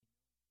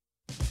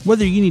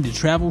Whether you need to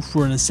travel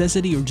for a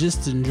necessity or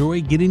just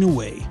enjoy getting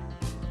away,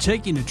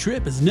 taking a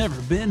trip has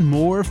never been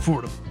more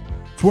affordable.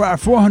 For our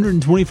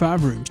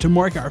 425 rooms to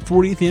mark our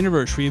 40th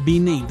anniversary of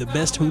being named the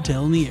best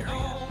hotel in the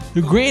area,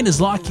 the Grand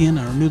is locked in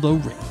our new low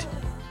rate.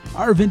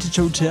 Our vintage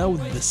hotel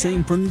with the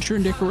same furniture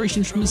and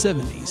decorations from the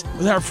 70s,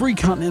 with our free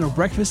continental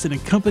breakfast and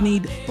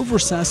accompanied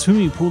oversized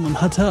swimming pool and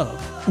hot tub.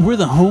 We're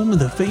the home of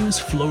the famous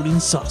floating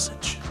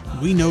sausage.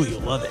 We know you'll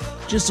love it.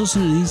 Just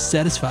listen to these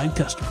satisfied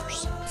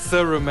customers.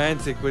 So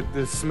romantic with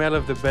the smell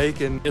of the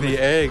bacon, the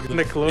egg, and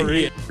the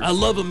chlorine. I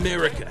love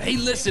America. Hey,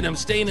 listen, I'm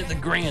staying at the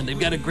Grand. They've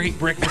got a great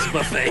breakfast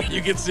buffet.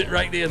 You can sit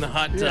right there in the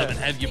hot tub and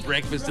have your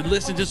breakfast and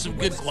listen to some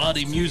good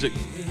quality music.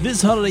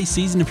 This holiday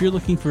season, if you're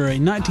looking for a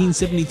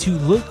 1972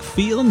 look,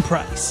 feel, and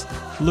price,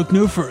 look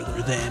no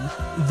further than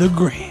the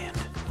Grand.